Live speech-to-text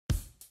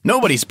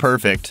Nobody's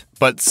perfect,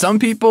 but some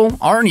people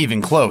aren't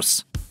even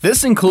close.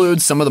 This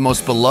includes some of the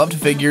most beloved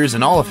figures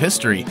in all of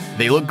history.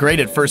 They look great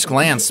at first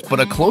glance, but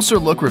a closer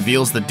look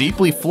reveals the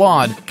deeply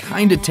flawed,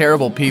 kinda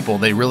terrible people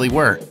they really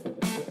were.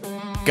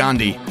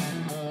 Gandhi.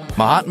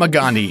 Mahatma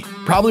Gandhi,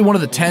 probably one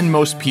of the 10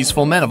 most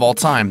peaceful men of all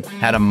time,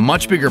 had a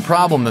much bigger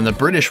problem than the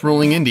British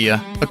ruling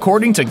India.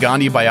 According to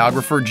Gandhi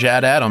biographer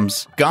Jad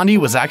Adams, Gandhi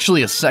was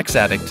actually a sex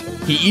addict.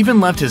 He even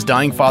left his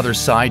dying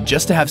father's side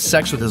just to have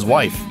sex with his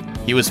wife.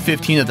 He was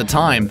 15 at the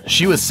time,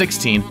 she was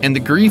 16, and the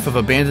grief of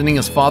abandoning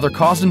his father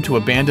caused him to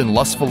abandon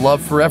lustful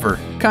love forever,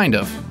 kind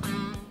of.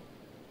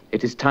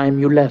 It is time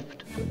you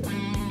left.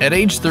 At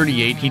age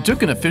 38, he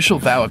took an official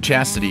vow of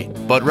chastity,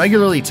 but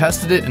regularly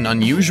tested it in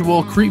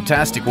unusual,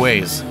 creeptastic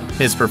ways.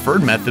 His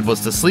preferred method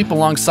was to sleep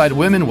alongside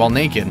women while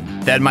naked.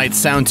 That might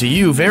sound to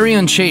you very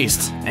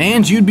unchaste,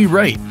 and you'd be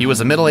right. He was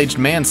a middle-aged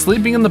man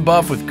sleeping in the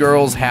buff with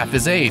girls half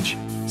his age.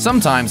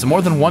 Sometimes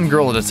more than one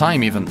girl at a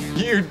time even.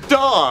 You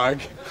dog!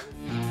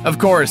 Of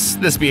course,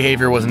 this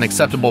behavior wasn't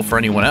acceptable for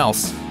anyone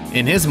else.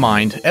 In his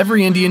mind,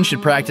 every Indian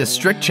should practice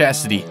strict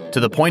chastity, to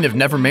the point of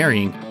never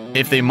marrying.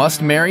 If they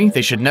must marry,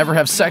 they should never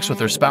have sex with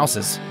their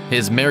spouses.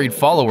 His married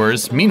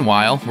followers,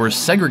 meanwhile, were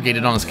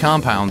segregated on his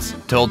compounds,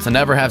 told to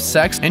never have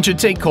sex and should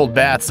take cold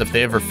baths if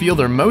they ever feel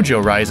their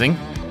mojo rising.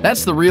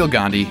 That's the real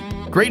Gandhi.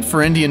 Great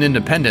for Indian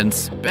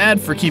independence, bad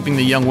for keeping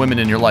the young women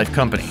in your life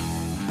company.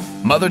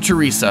 Mother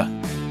Teresa.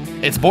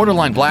 It's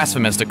borderline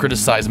blasphemous to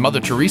criticize Mother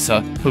Teresa,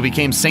 who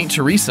became Saint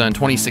Teresa in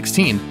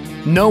 2016.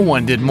 No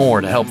one did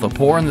more to help the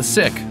poor and the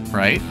sick,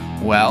 right?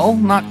 Well,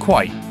 not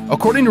quite.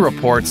 According to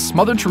reports,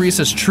 Mother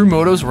Teresa's true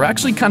motives were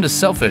actually kinda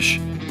selfish,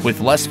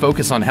 with less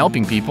focus on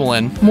helping people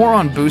and more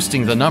on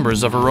boosting the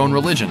numbers of her own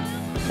religion.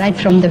 Right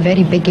from the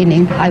very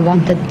beginning, I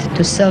wanted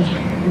to serve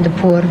the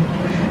poor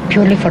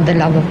purely for the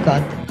love of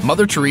God.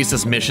 Mother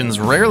Teresa's missions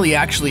rarely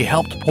actually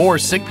helped poor,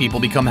 sick people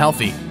become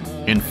healthy.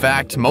 In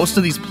fact, most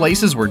of these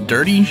places were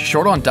dirty,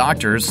 short on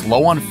doctors,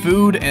 low on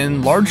food,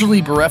 and largely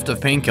bereft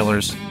of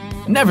painkillers.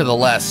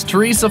 Nevertheless,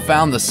 Teresa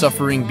found the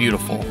suffering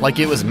beautiful, like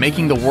it was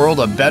making the world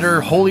a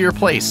better, holier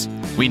place.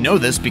 We know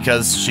this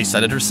because she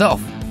said it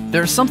herself.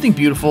 There's something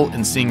beautiful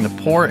in seeing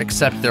the poor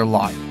accept their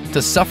lot.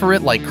 To suffer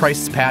it like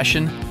Christ's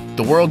passion,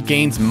 the world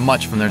gains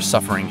much from their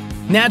suffering.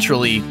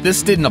 Naturally,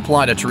 this didn't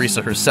apply to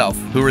Teresa herself,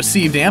 who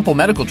received ample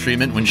medical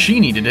treatment when she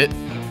needed it.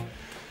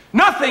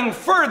 Nothing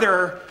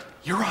further,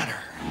 Your Honor.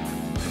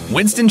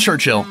 Winston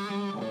Churchill.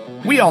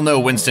 We all know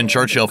Winston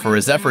Churchill for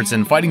his efforts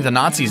in fighting the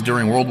Nazis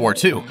during World War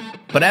II.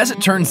 But as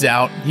it turns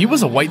out, he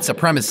was a white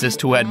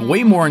supremacist who had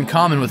way more in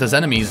common with his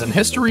enemies than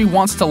history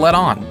wants to let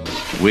on.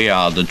 We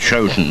are the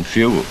chosen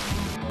few.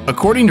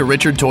 According to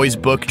Richard Toye's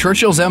book,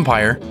 Churchill's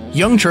Empire,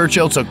 young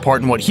Churchill took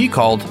part in what he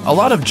called a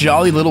lot of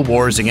jolly little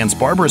wars against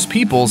barbarous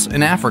peoples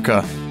in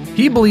Africa.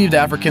 He believed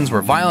Africans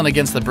were violent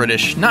against the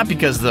British not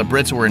because the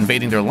Brits were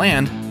invading their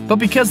land, but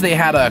because they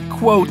had a,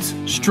 quote,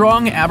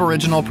 strong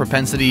aboriginal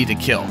propensity to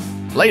kill.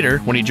 Later,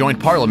 when he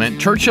joined Parliament,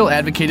 Churchill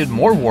advocated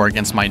more war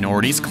against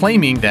minorities,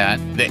 claiming that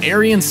the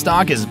Aryan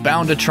stock is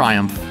bound to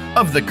triumph.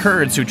 Of the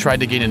Kurds who tried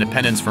to gain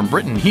independence from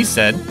Britain, he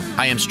said,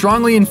 "I am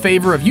strongly in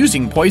favor of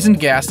using poisoned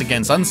gas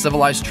against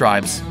uncivilized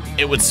tribes.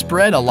 It would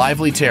spread a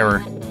lively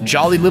terror."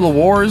 Jolly little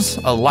wars,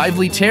 a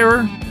lively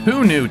terror?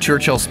 Who knew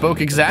Churchill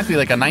spoke exactly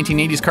like a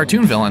 1980s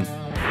cartoon villain?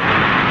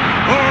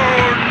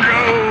 Oh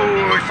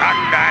no,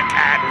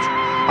 Thundercat!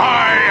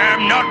 I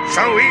am not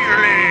so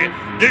easily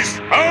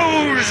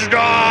disposed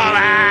of!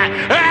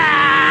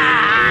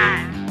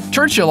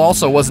 Churchill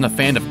also wasn't a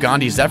fan of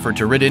Gandhi's effort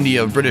to rid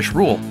India of British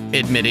rule,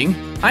 admitting,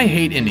 "I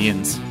hate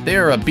Indians. They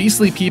are a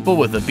beastly people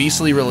with a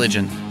beastly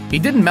religion." He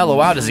didn't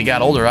mellow out as he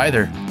got older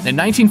either. In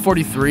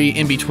 1943,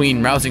 in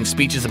between rousing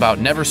speeches about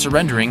never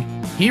surrendering,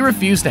 he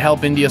refused to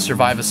help India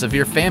survive a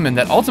severe famine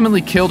that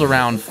ultimately killed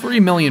around 3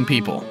 million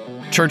people.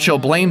 Churchill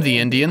blamed the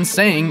Indians,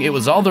 saying it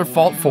was all their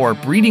fault for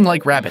breeding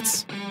like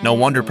rabbits. No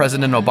wonder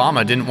President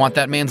Obama didn't want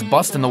that man's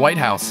bust in the White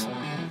House.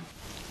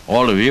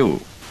 All of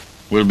you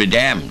will be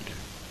damned.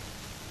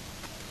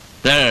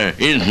 There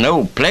is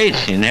no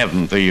place in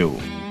heaven for you.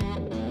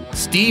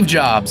 Steve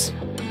Jobs.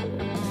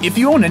 If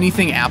you own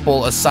anything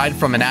Apple aside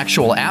from an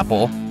actual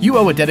apple, you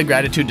owe a debt of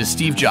gratitude to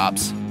Steve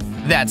Jobs.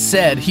 That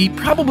said, he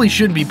probably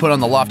shouldn't be put on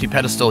the lofty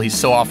pedestal he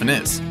so often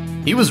is.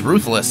 He was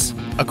ruthless.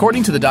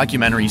 According to the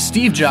documentary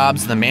Steve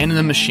Jobs, The Man in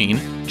the Machine,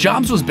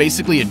 Jobs was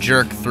basically a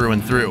jerk through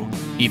and through.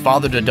 He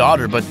fathered a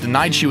daughter but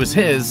denied she was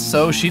his,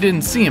 so she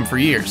didn't see him for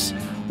years.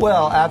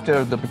 Well,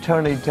 after the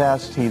paternity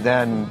test, he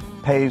then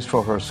pays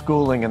for her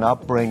schooling and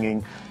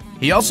upbringing.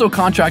 He also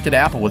contracted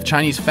Apple with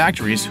Chinese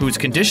factories whose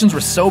conditions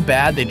were so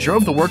bad they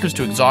drove the workers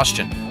to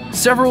exhaustion.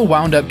 Several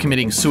wound up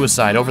committing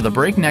suicide over the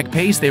breakneck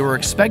pace they were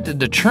expected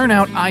to churn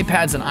out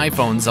iPads and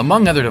iPhones,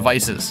 among other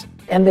devices.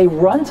 And they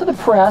run to the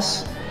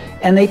press,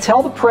 and they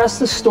tell the press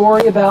the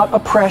story about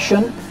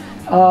oppression,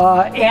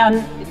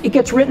 and it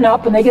gets written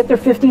up, and they get their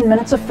 15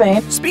 minutes of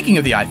fame. Speaking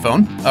of the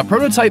iPhone, a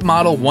prototype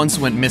model once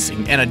went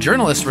missing, and a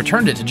journalist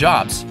returned it to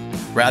Jobs.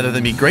 Rather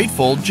than be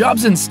grateful,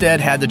 Jobs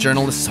instead had the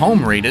journalist's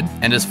home raided,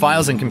 and his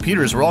files and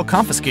computers were all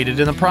confiscated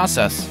in the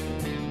process.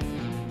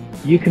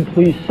 you can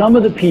please some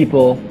of the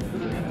people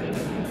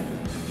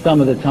some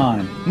of the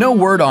time. No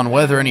word on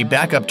whether any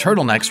backup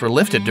turtlenecks were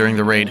lifted during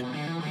the raid.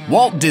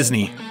 Walt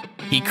Disney.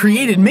 He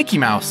created Mickey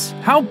Mouse.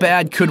 How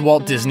bad could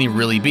Walt Disney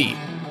really be?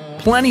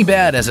 Plenty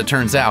bad, as it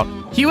turns out.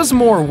 He was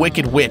more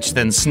Wicked Witch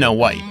than Snow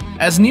White.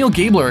 As Neil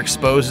Gabler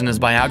exposed in his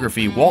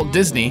biography, Walt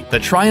Disney, The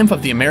Triumph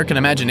of the American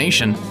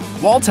Imagination,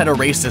 Walt had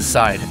erased his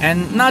side,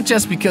 and not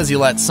just because he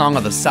let Song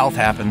of the South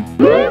happen.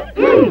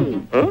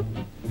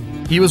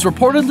 He was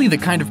reportedly the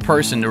kind of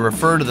person to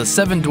refer to the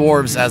Seven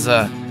Dwarves as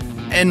a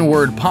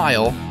N-word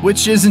pile,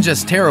 which isn't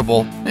just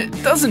terrible, it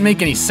doesn't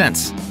make any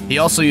sense. He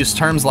also used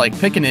terms like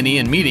pickaninny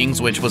in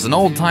meetings, which was an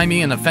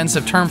old-timey and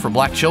offensive term for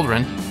black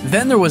children.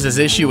 Then there was his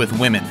issue with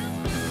women.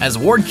 As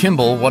Ward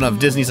Kimball, one of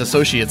Disney's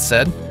associates,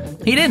 said,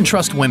 he didn't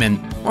trust women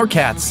or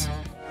cats.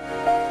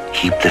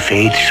 Keep the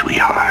faith,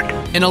 sweetheart.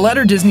 In a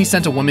letter Disney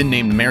sent a woman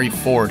named Mary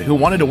Ford who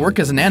wanted to work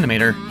as an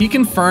animator, he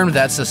confirmed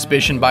that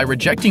suspicion by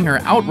rejecting her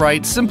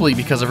outright simply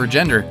because of her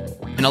gender.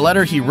 In a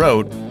letter he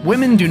wrote,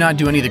 "Women do not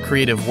do any of the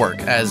creative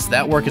work, as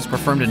that work is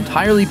performed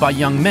entirely by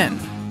young men.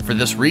 For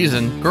this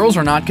reason, girls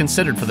are not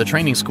considered for the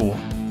training school."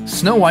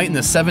 Snow White and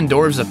the Seven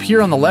Dwarfs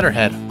appear on the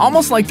letterhead,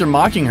 almost like they're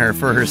mocking her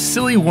for her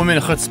silly woman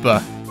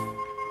chutzpah.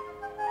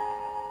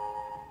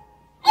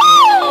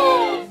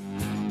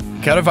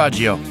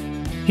 Caravaggio.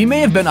 He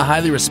may have been a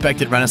highly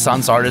respected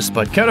Renaissance artist,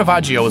 but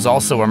Caravaggio was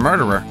also a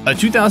murderer. A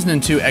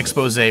 2002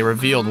 expose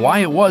revealed why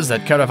it was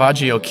that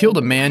Caravaggio killed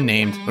a man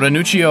named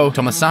Ranuccio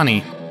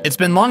Tomasani. It's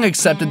been long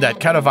accepted that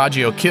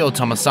Caravaggio killed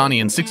Tomasani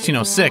in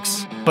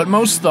 1606, but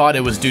most thought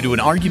it was due to an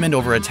argument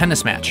over a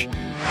tennis match.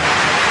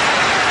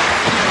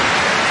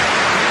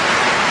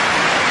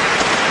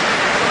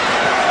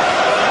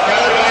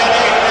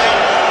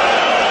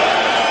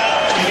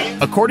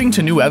 According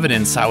to new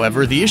evidence,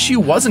 however, the issue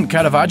wasn't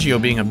Caravaggio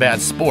being a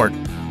bad sport,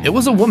 it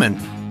was a woman,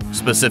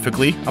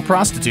 specifically a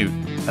prostitute.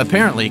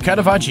 Apparently,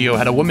 Caravaggio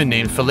had a woman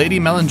named Fileti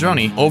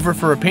Melandroni over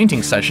for a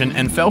painting session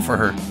and fell for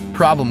her.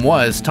 Problem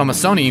was,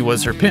 Tomasoni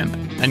was her pimp,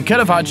 and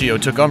Caravaggio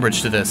took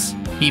umbrage to this.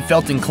 He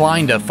felt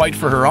inclined to fight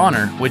for her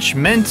honor, which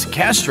meant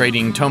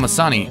castrating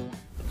Tomasani.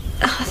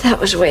 Oh, that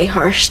was way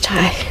harsh,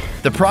 Ty.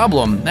 The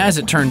problem, as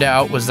it turned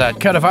out, was that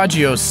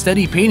Caravaggio's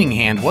steady painting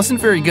hand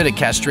wasn't very good at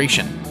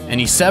castration, and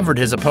he severed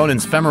his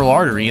opponent's femoral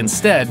artery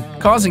instead,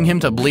 causing him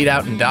to bleed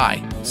out and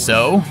die.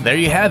 So, there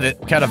you have it,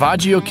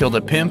 Caravaggio killed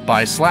a pimp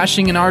by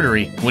slashing an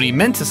artery when he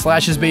meant to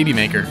slash his baby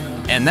maker.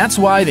 And that's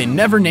why they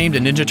never named a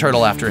Ninja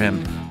Turtle after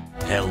him.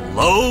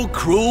 Hello,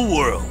 cruel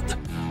world.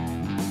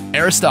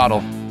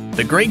 Aristotle.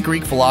 The great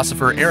Greek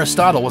philosopher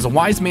Aristotle was a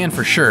wise man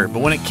for sure,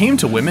 but when it came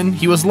to women,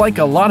 he was like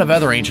a lot of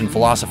other ancient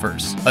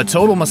philosophers. A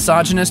total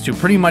misogynist who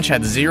pretty much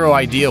had zero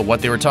idea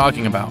what they were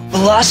talking about.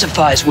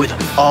 Philosophize with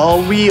them.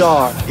 All we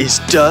are is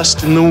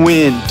dust in the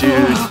wind,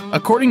 dude.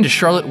 According to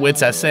Charlotte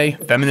Witt's essay,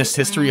 Feminist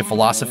History of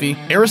Philosophy,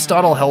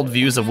 Aristotle held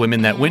views of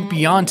women that went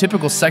beyond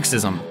typical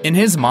sexism. In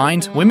his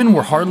mind, women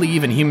were hardly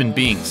even human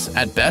beings.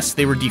 At best,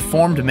 they were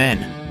deformed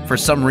men. For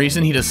some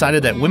reason, he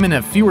decided that women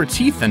have fewer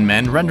teeth than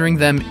men, rendering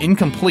them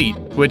incomplete,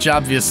 which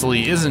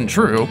obviously isn't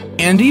true.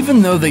 And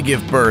even though they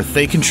give birth,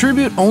 they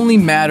contribute only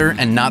matter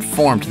and not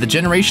form to the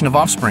generation of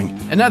offspring.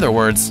 In other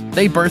words,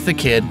 they birth a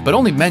kid, but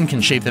only men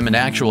can shape them into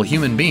actual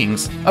human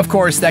beings. Of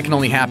course, that can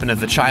only happen if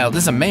the child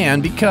is a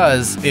man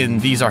because, and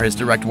these are his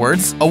direct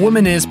words, a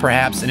woman is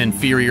perhaps an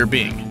inferior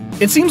being.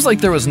 It seems like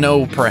there was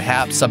no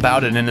perhaps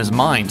about it in his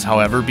mind,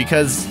 however,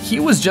 because he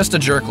was just a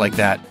jerk like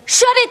that.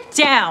 Shut it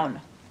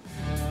down!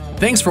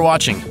 Thanks for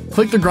watching.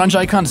 Click the grunge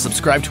icon to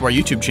subscribe to our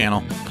YouTube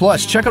channel.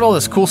 Plus, check out all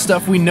this cool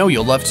stuff we know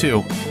you'll love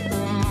too.